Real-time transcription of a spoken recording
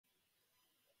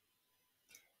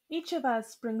Each of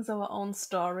us brings our own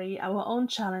story, our own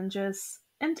challenges,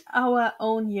 and our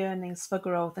own yearnings for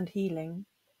growth and healing.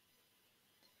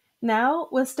 Now,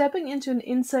 we're stepping into an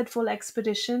insightful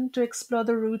expedition to explore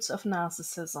the roots of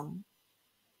narcissism.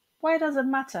 Why does it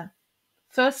matter?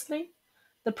 Firstly,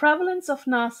 the prevalence of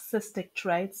narcissistic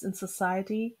traits in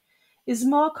society is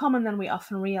more common than we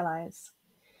often realize.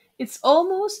 It's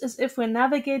almost as if we're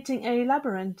navigating a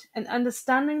labyrinth, and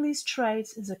understanding these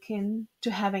traits is akin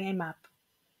to having a map.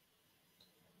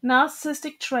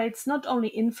 Narcissistic traits not only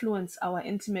influence our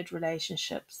intimate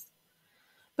relationships,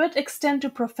 but extend to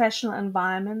professional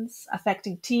environments,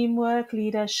 affecting teamwork,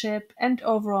 leadership, and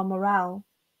overall morale.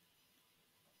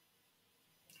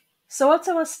 So, what's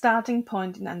our starting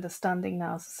point in understanding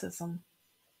narcissism?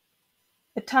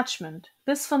 Attachment,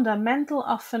 this fundamental,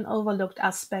 often overlooked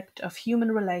aspect of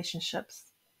human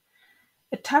relationships.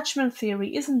 Attachment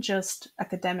theory isn't just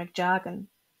academic jargon,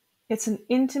 it's an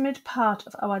intimate part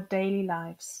of our daily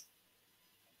lives.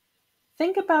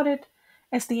 Think about it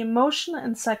as the emotional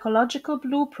and psychological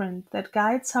blueprint that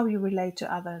guides how we relate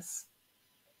to others.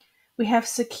 We have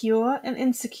secure and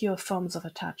insecure forms of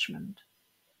attachment.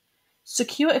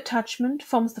 Secure attachment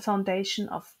forms the foundation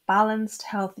of balanced,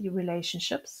 healthy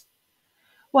relationships,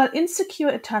 while insecure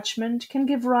attachment can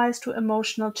give rise to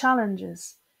emotional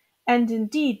challenges and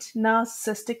indeed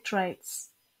narcissistic traits.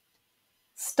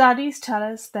 Studies tell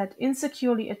us that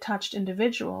insecurely attached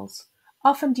individuals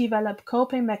often develop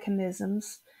coping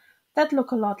mechanisms that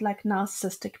look a lot like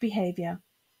narcissistic behavior.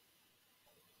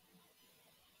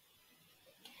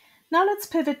 Now let's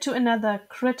pivot to another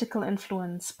critical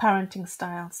influence: parenting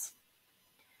styles.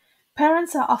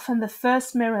 Parents are often the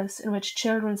first mirrors in which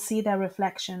children see their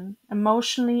reflection,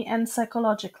 emotionally and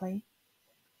psychologically.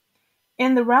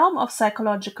 In the realm of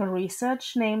psychological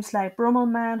research, names like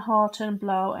Brummelman, Horton,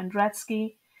 Blow, and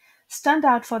Radsky stand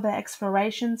out for their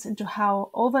explorations into how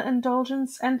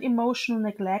overindulgence and emotional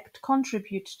neglect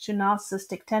contribute to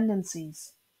narcissistic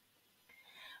tendencies.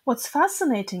 What's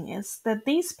fascinating is that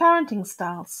these parenting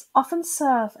styles often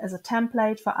serve as a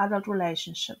template for adult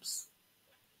relationships.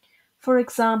 For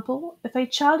example, if a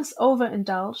child is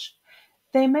overindulged,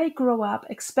 they may grow up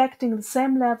expecting the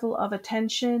same level of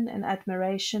attention and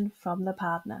admiration from their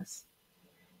partners,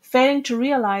 failing to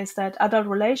realize that adult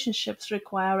relationships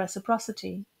require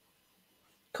reciprocity.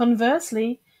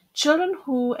 Conversely, children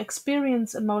who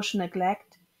experience emotional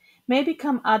neglect may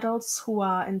become adults who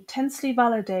are intensely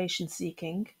validation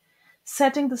seeking,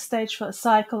 setting the stage for a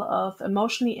cycle of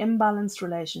emotionally imbalanced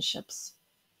relationships.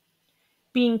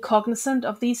 Being cognizant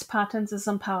of these patterns is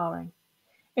empowering.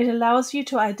 It allows you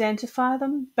to identify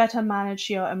them, better manage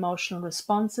your emotional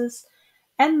responses,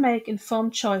 and make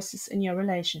informed choices in your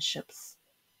relationships.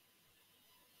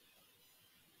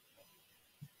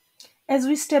 As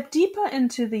we step deeper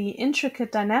into the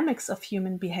intricate dynamics of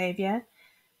human behavior,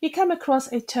 we come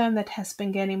across a term that has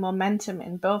been gaining momentum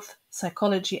in both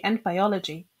psychology and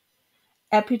biology: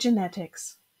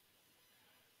 epigenetics.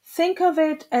 Think of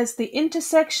it as the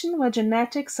intersection where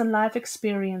genetics and life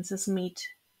experiences meet.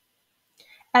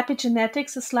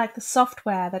 Epigenetics is like the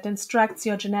software that instructs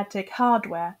your genetic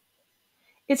hardware.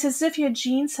 It's as if your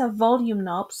genes have volume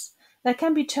knobs that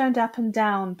can be turned up and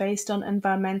down based on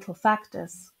environmental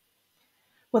factors.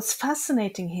 What's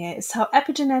fascinating here is how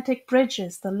epigenetic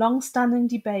bridges the long-standing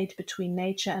debate between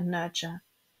nature and nurture.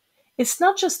 It's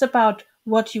not just about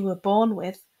what you were born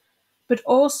with, but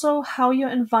also how your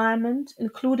environment,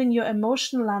 including your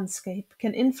emotional landscape,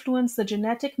 can influence the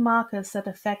genetic markers that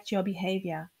affect your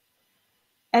behavior.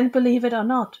 And believe it or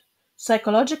not,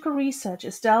 psychological research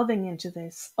is delving into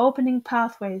this, opening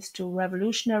pathways to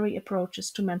revolutionary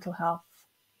approaches to mental health.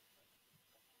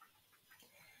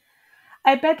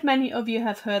 I bet many of you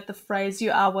have heard the phrase,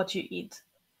 "you are what you eat."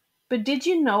 But did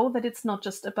you know that it's not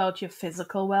just about your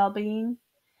physical well-being?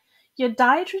 Your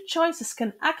dietary choices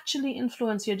can actually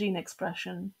influence your gene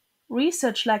expression.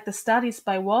 Research like the studies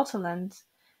by Waterland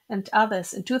and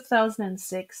others in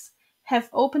 2006 have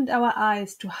opened our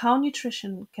eyes to how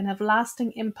nutrition can have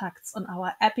lasting impacts on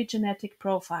our epigenetic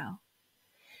profile.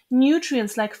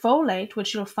 Nutrients like folate,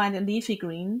 which you'll find in leafy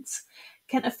greens,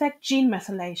 can affect gene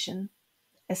methylation,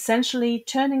 essentially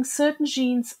turning certain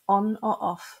genes on or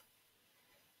off.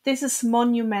 This is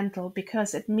monumental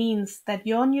because it means that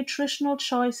your nutritional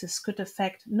choices could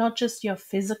affect not just your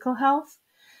physical health,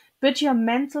 but your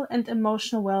mental and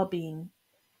emotional well-being.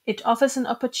 It offers an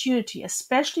opportunity,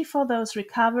 especially for those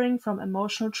recovering from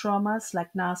emotional traumas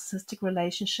like narcissistic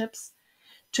relationships,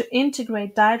 to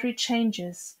integrate dietary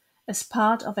changes as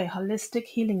part of a holistic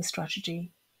healing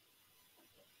strategy.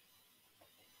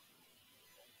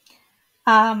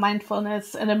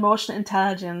 Mindfulness and emotional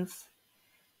intelligence.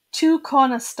 two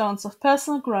cornerstones of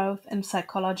personal growth and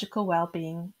psychological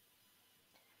well-being.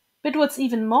 But what's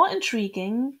even more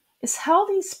intriguing is how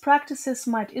these practices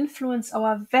might influence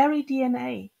our very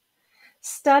DNA.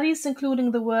 Studies,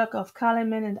 including the work of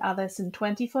Kaleman and others in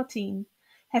 2014,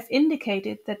 have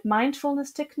indicated that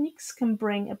mindfulness techniques can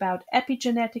bring about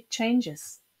epigenetic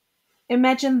changes.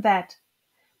 Imagine that.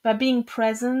 By being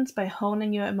present, by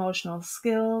honing your emotional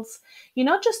skills, you're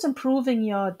not just improving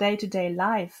your day to day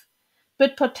life,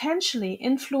 but potentially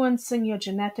influencing your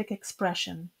genetic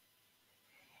expression.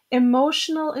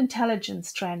 Emotional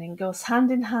intelligence training goes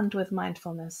hand in hand with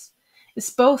mindfulness. It's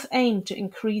both aimed to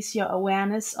increase your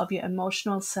awareness of your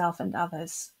emotional self and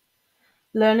others.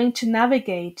 Learning to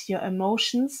navigate your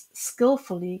emotions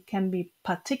skillfully can be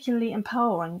particularly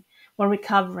empowering when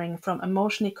recovering from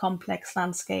emotionally complex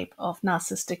landscape of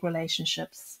narcissistic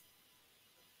relationships.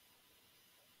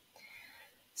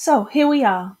 So here we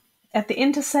are, at the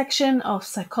intersection of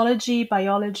psychology,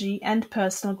 biology, and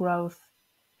personal growth.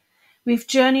 We've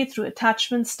journeyed through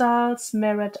attachment styles,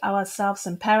 mirrored ourselves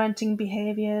in parenting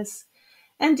behaviors,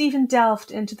 and even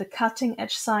delved into the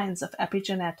cutting-edge science of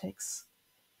epigenetics.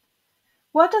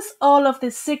 What does all of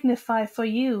this signify for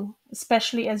you,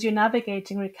 especially as you're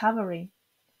navigating recovery?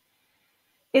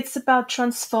 It's about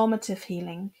transformative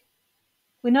healing.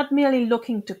 We're not merely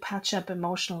looking to patch up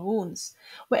emotional wounds,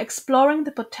 we're exploring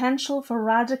the potential for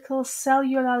radical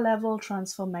cellular level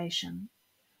transformation.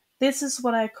 This is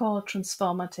what I call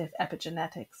transformative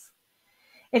epigenetics.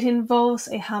 It involves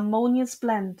a harmonious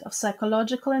blend of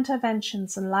psychological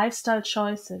interventions and lifestyle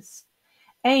choices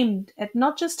aimed at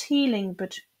not just healing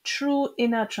but true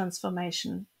inner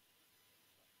transformation.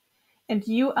 And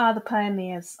you are the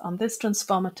pioneers on this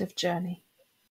transformative journey.